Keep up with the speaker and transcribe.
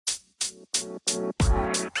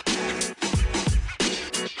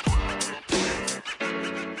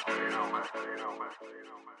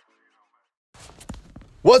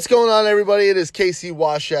What's going on, everybody? It is Casey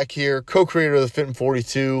Washak here, co-creator of the Fit in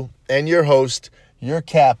 42, and your host, your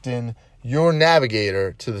captain, your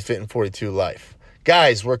navigator to the Fit in 42 life.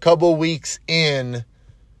 Guys, we're a couple weeks in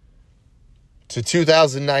to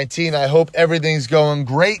 2019. I hope everything's going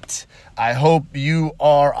great. I hope you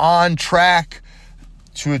are on track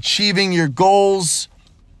to achieving your goals.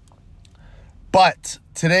 But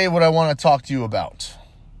today, what I want to talk to you about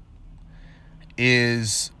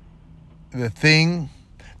is the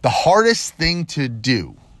hardest thing to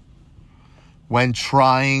do when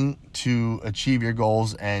trying to achieve your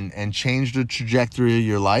goals and change the trajectory of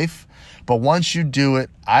your life. But once you do it,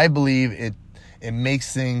 I believe it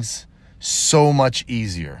makes things so much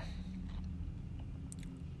easier.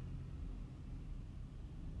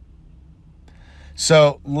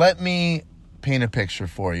 So let me paint a picture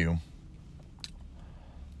for you.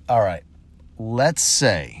 All right, let's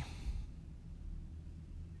say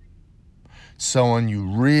someone you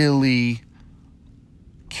really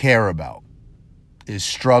care about is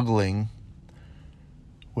struggling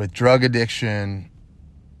with drug addiction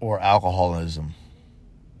or alcoholism.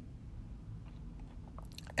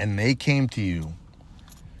 And they came to you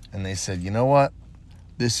and they said, you know what?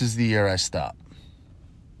 This is the year I stop.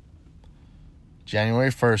 January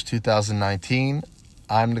 1st, 2019,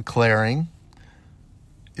 I'm declaring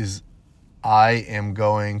I am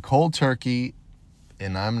going cold turkey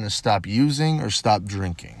and I'm going to stop using or stop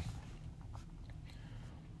drinking.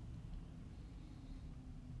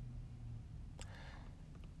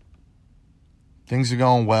 Things are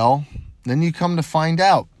going well. Then you come to find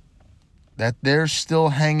out that they're still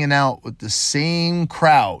hanging out with the same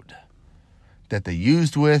crowd that they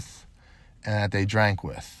used with and that they drank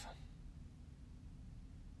with.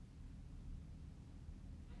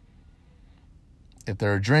 If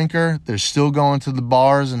they're a drinker, they're still going to the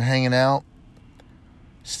bars and hanging out.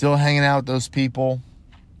 Still hanging out with those people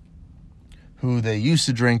who they used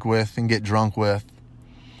to drink with and get drunk with.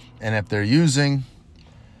 And if they're using,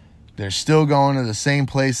 they're still going to the same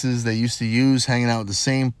places they used to use, hanging out with the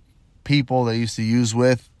same people they used to use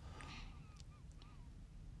with.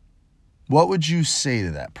 What would you say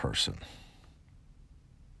to that person?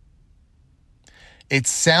 It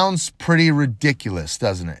sounds pretty ridiculous,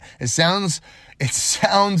 doesn't it? It sounds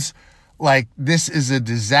like this is a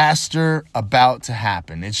disaster about to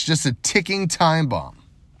happen. It's just a ticking time bomb.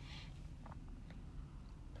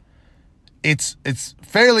 It's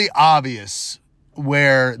fairly obvious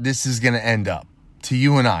where this is going to end up to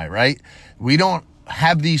you and I, right? We don't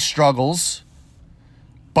have these struggles,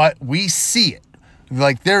 but we see it.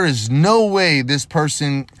 Like, there is no way this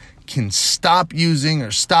person can stop using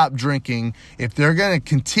or stop drinking if they're going to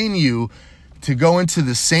continue to go into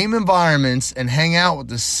the same environments and hang out with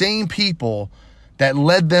the same people that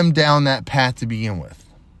led them down that path to begin with.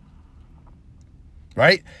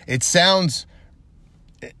 Right? It sounds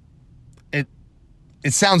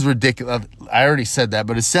ridiculous. I already said that,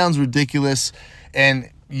 but it sounds ridiculous, and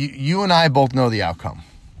you and I both know the outcome.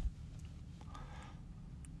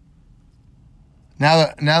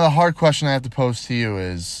 Now the hard question I have to pose to you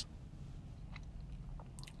is,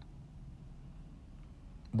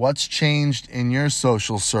 what's changed in your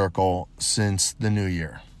social circle since the new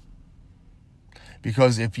year?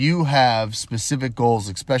 Because if you have specific goals,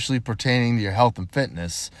 especially pertaining to your health and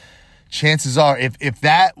fitness, chances are, if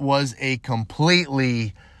that was a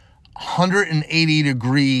completely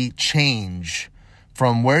 180-degree change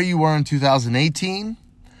from where you were in 2018,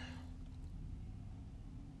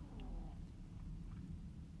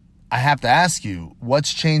 I have to ask you,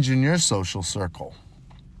 what's changed in your social circle?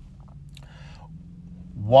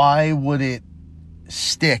 Why would it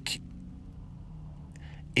stick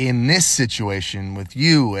in this situation with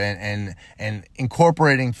you and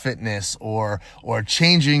incorporating fitness or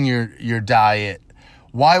changing your diet?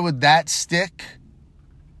 Why would that stick?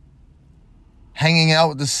 Hanging out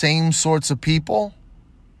with the same sorts of people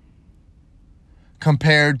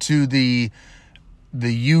compared to the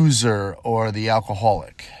user or the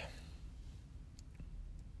alcoholic?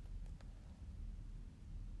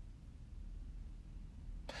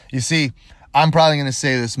 You see, I'm probably going to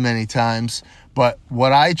say this many times, but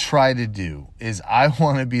what I try to do is I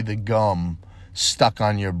want to be the gum stuck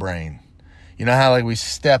on your brain. You know how like we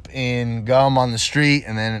step in gum on the street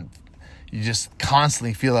and then you just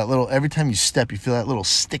constantly feel that little, every time you step, you feel that little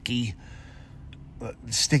sticky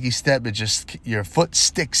step. It just, your foot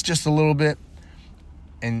sticks just a little bit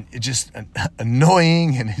and it's just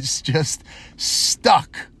annoying and it's just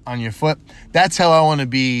stuck on your foot. That's how I want to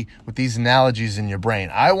be with these analogies in your brain.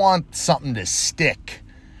 I want something to stick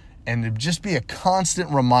and to just be a constant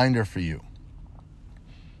reminder for you.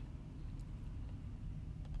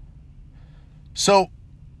 So,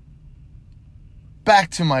 back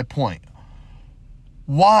to my point.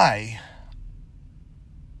 Why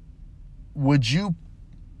would you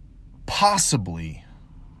possibly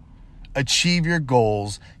achieve your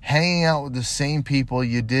goals hanging out with the same people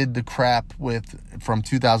you did the crap with from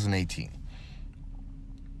 2018?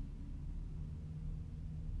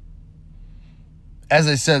 As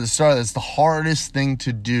I said at the start, that's the hardest thing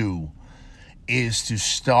to do, is to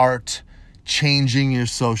start changing your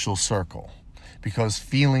social circle, because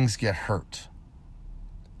feelings get hurt.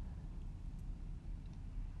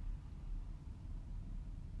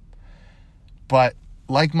 But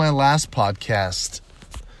like my last podcast,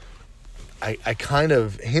 I kind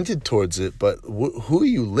of hinted towards it, but who are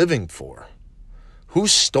you living for?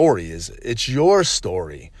 Whose story is it? It's your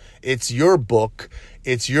story. It's your book.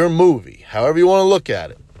 It's your movie. However you want to look at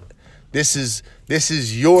it. This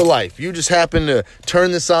is your life. You just happen to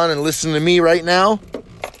turn this on and listen to me right now,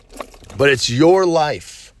 but it's your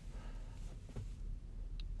life.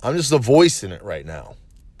 I'm just a voice in it right now.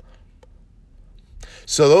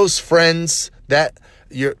 So those friends,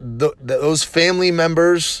 those family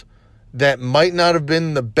members that might not have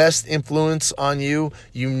been the best influence on you,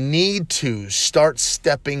 you need to start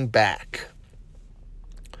stepping back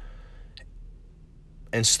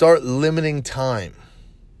and start limiting time.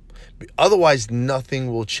 Otherwise,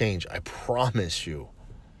 nothing will change. I promise you.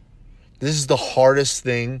 This is the hardest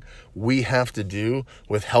thing we have to do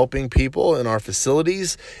with helping people in our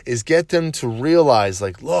facilities, is get them to realize,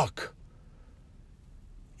 like, look,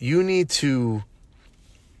 you need to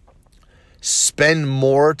spend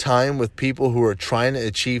more time with people who are trying to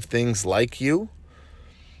achieve things like you,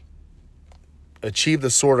 achieve the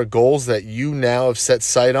sort of goals that you now have set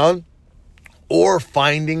sight on, or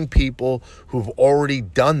finding people who've already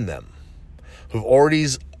done them, who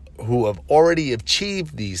have already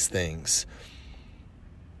achieved these things.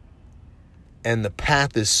 And the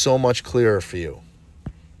path is so much clearer for you.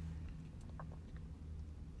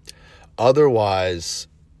 Otherwise,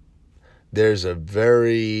 there's a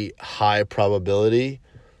very high probability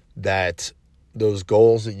that those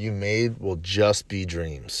goals that you made will just be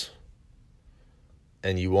dreams.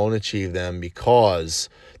 And you won't achieve them because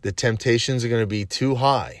the temptations are going to be too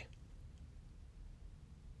high.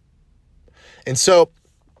 And so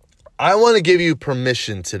I want to give you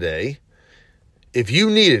permission today. If you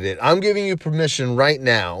needed it, I'm giving you permission right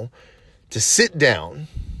now to sit down,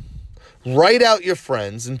 write out your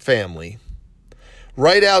friends and family,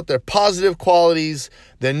 write out their positive qualities,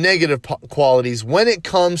 their negative qualities when it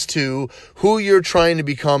comes to who you're trying to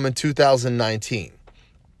become in 2019.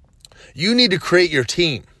 You need to create your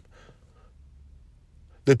team.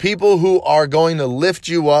 The people who are going to lift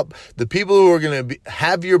you up, the people who are going to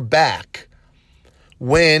have your back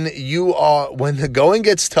when the going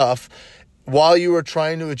gets tough, while you are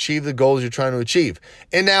trying to achieve the goals you're trying to achieve.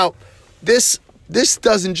 And now, this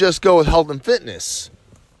doesn't just go with health and fitness.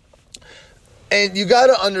 And you got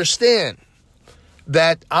to understand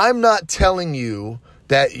that I'm not telling you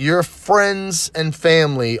that your friends and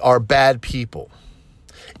family are bad people.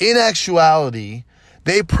 In actuality,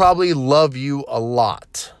 they probably love you a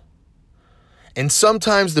lot. And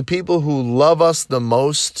sometimes the people who love us the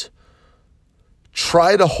most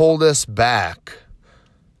try to hold us back,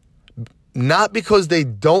 not because they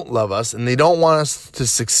don't love us and they don't want us to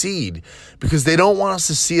succeed, because they don't want us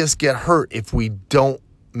to see us get hurt if we don't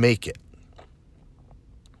make it.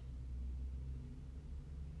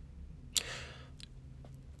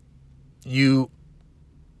 You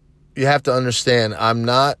have to understand, I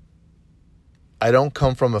don't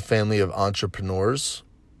come from a family of entrepreneurs.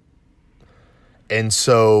 And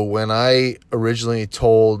so when I originally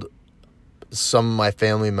told some of my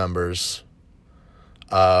family members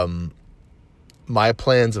my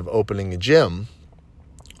plans of opening a gym,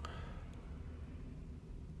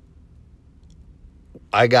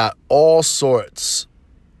 I got all sorts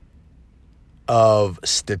of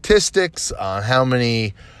statistics on how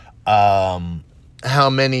many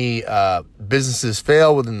businesses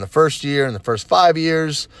fail within the first year and the first 5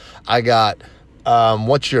 years. I got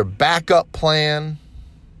what's your backup plan?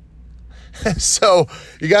 So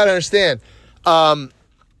you got to understand.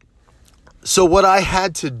 So what I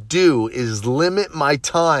had to do is limit my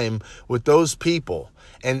time with those people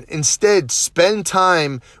and instead spend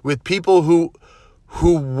time with people who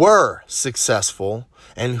were successful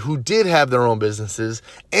and who did have their own businesses.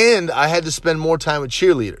 And I had to spend more time with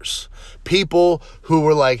cheerleaders, people who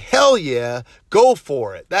were like, hell yeah, go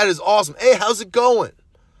for it. That is awesome. Hey, how's it going?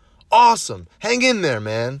 awesome. Hang in there,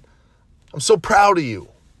 man. I'm so proud of you.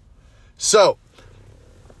 So,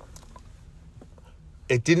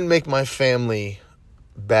 it didn't make my family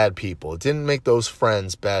bad people. It didn't make those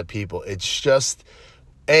friends bad people. It's just,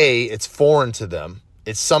 it's foreign to them.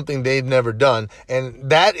 It's something they've never done. And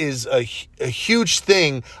that is a huge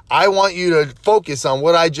thing. I want you to focus on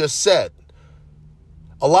what I just said.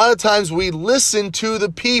 A lot of times we listen to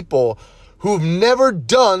the people who've never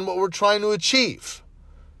done what we're trying to achieve.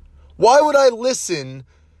 Why would I listen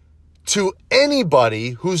to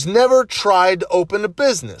anybody who's never tried to open a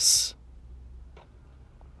business?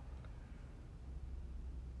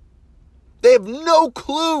 They have no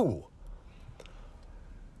clue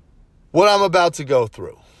what I'm about to go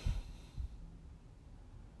through.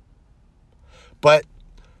 But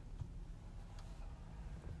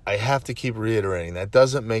I have to keep reiterating, that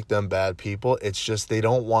doesn't make them bad people. It's just they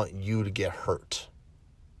don't want you to get hurt.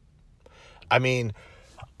 I mean,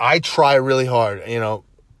 I try really hard,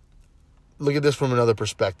 look at this from another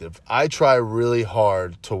perspective. I try really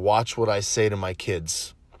hard to watch what I say to my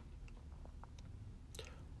kids.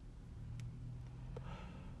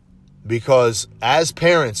 Because as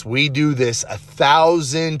parents, we do this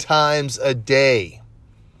 1,000 times a day.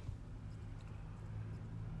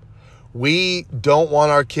 We don't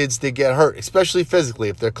want our kids to get hurt, especially physically.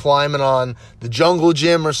 If they're climbing on the jungle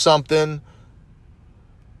gym or something,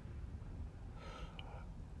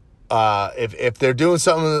 if they're doing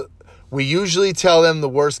something, we usually tell them the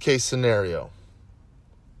worst case scenario.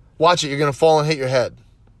 Watch it, you're going to fall and hit your head.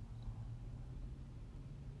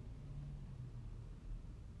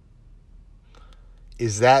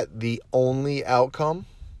 Is that the only outcome?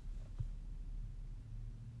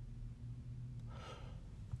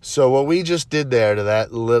 So what we just did there to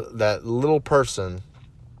that little person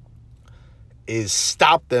is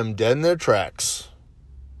stop them dead in their tracks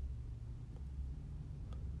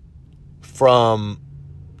from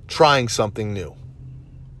trying something new.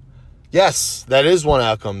 Yes, that is one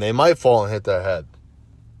outcome. They might fall and hit their head.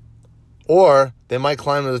 Or they might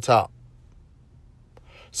climb to the top.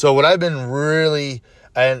 So what I've been really,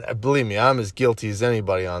 and believe me, I'm as guilty as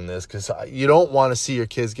anybody on this, because you don't want to see your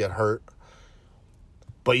kids get hurt,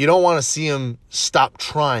 but you don't want to see them stop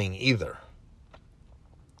trying either.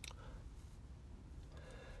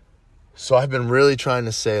 So I've been really trying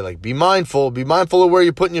to say, be mindful of where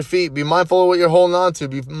you're putting your feet, be mindful of what you're holding on to,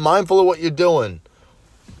 be mindful of what you're doing.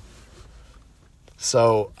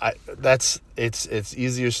 So it's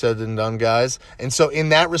easier said than done, guys. And so in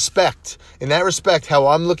that respect, how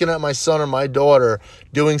I'm looking at my son or my daughter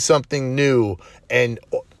doing something new, and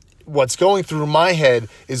what's going through my head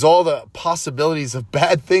is all the possibilities of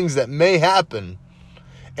bad things that may happen,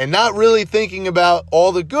 and not really thinking about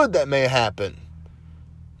all the good that may happen.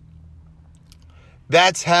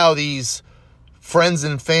 That's how these friends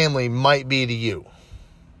and family might be to you.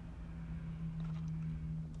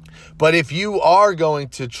 But if you are going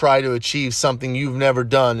to try to achieve something you've never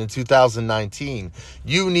done in 2019,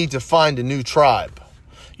 you need to find a new tribe.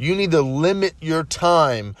 You need to limit your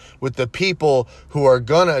time with the people who are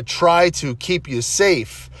going to try to keep you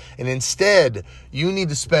safe. And instead, you need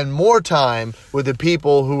to spend more time with the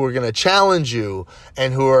people who are going to challenge you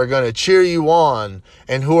and who are going to cheer you on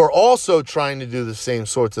and who are also trying to do the same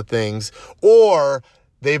sorts of things, or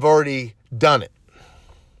they've already done it.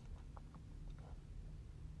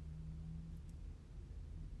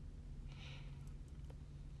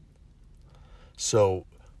 So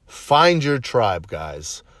find your tribe,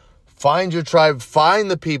 guys. Find your tribe. Find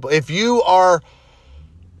the people. If you are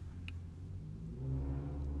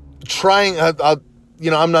trying,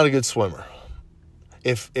 I'm not a good swimmer.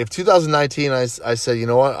 If 2019 I said, you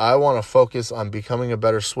know what, I want to focus on becoming a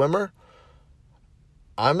better swimmer,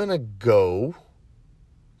 I'm going to go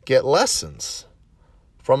get lessons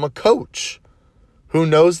from a coach who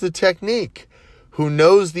knows the technique, who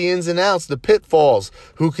knows the ins and outs, the pitfalls,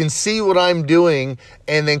 who can see what I'm doing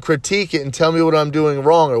and then critique it and tell me what I'm doing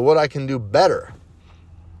wrong or what I can do better.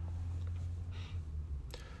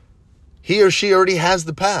 He or she already has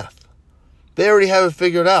the path. They already have it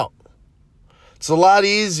figured out. It's a lot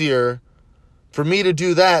easier for me to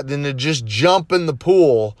do that than to just jump in the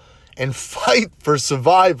pool and fight for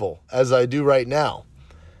survival as I do right now.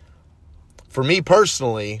 For me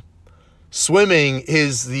personally, swimming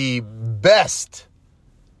is the best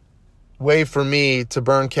way for me to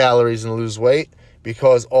burn calories and lose weight,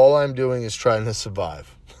 because all I'm doing is trying to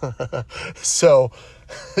survive. So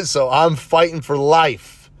I'm fighting for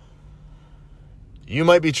life. You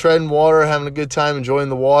might be treading water, having a good time, enjoying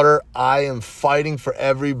the water. I am fighting for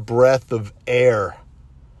every breath of air.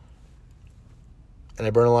 And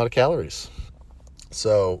I burn a lot of calories.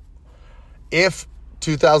 So if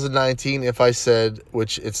 2019, if I said,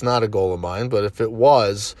 which it's not a goal of mine, but if it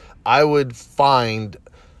was, I would find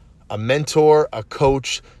a mentor, a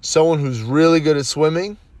coach, someone who's really good at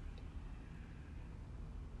swimming.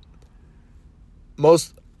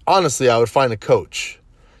 Most honestly, I would find a coach.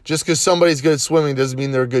 Just because somebody's good at swimming doesn't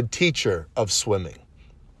mean they're a good teacher of swimming.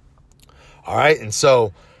 All right, and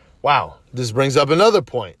so, wow, this brings up another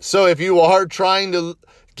point. So if you are trying to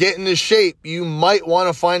get into shape, you might want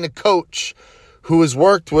to find a coach who has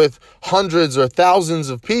worked with hundreds or thousands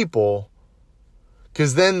of people,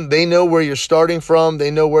 because then they know where you're starting from, they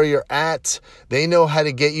know where you're at, they know how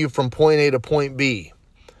to get you from point A to point B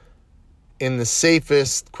in the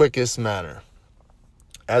safest, quickest manner,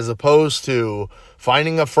 as opposed to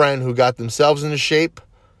finding a friend who got themselves into shape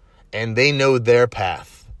and they know their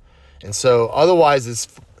path. And so otherwise it's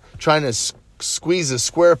trying to squeeze a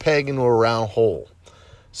square peg into a round hole.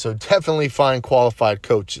 So definitely find qualified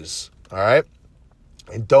coaches, all right?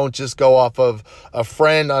 And don't just go off of a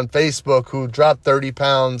friend on Facebook who dropped 30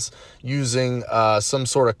 pounds using some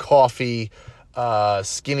sort of coffee,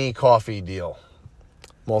 skinny coffee deal.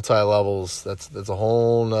 Multi-levels, that's a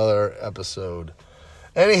whole nother episode.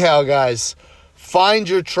 Anyhow, guys, find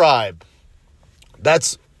your tribe.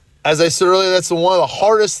 That's, as I said earlier, that's one of the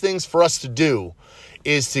hardest things for us to do,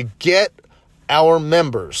 is to get our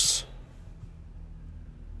members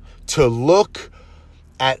to look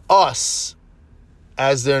at us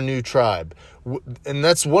as their new tribe. And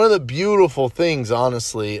that's one of the beautiful things,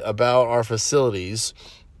 honestly, about our facilities,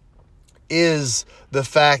 is the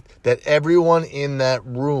fact that everyone in that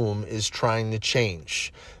room is trying to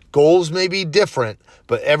change. Goals may be different,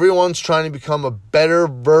 but everyone's trying to become a better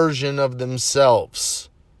version of themselves.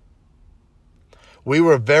 We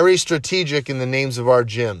were very strategic in the names of our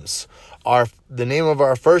gyms. The name of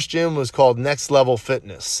our first gym was called Next Level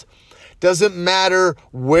Fitness. Doesn't matter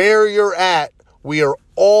where you're at, we are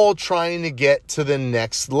all trying to get to the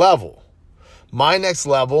next level. My next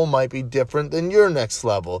level might be different than your next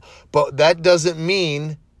level, but that doesn't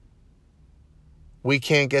mean we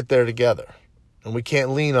can't get there together and we can't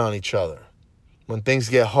lean on each other. When things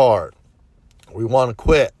get hard, we want to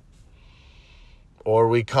quit, or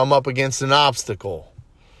we come up against an obstacle.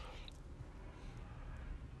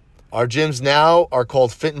 Our gyms now are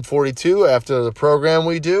called Fit in 42 after the program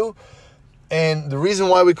we do. And the reason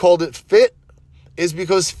why we called it Fit is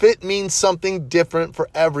because fit means something different for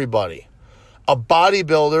everybody. A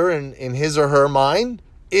bodybuilder in his or her mind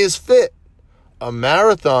is fit. A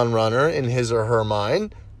marathon runner in his or her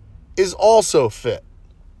mind is also fit.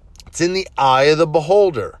 It's in the eye of the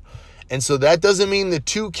beholder. And so that doesn't mean the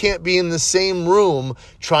two can't be in the same room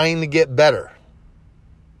trying to get better.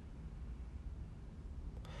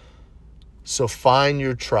 So find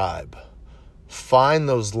your tribe. Find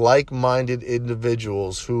those like-minded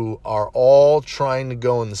individuals who are all trying to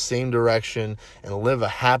go in the same direction and live a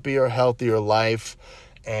happier, healthier life,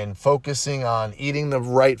 and focusing on eating the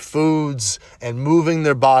right foods and moving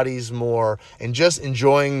their bodies more and just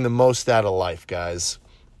enjoying the most out of life, guys.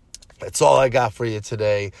 That's all I got for you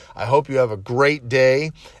today. I hope you have a great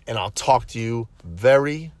day, and I'll talk to you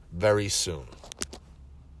very, very soon.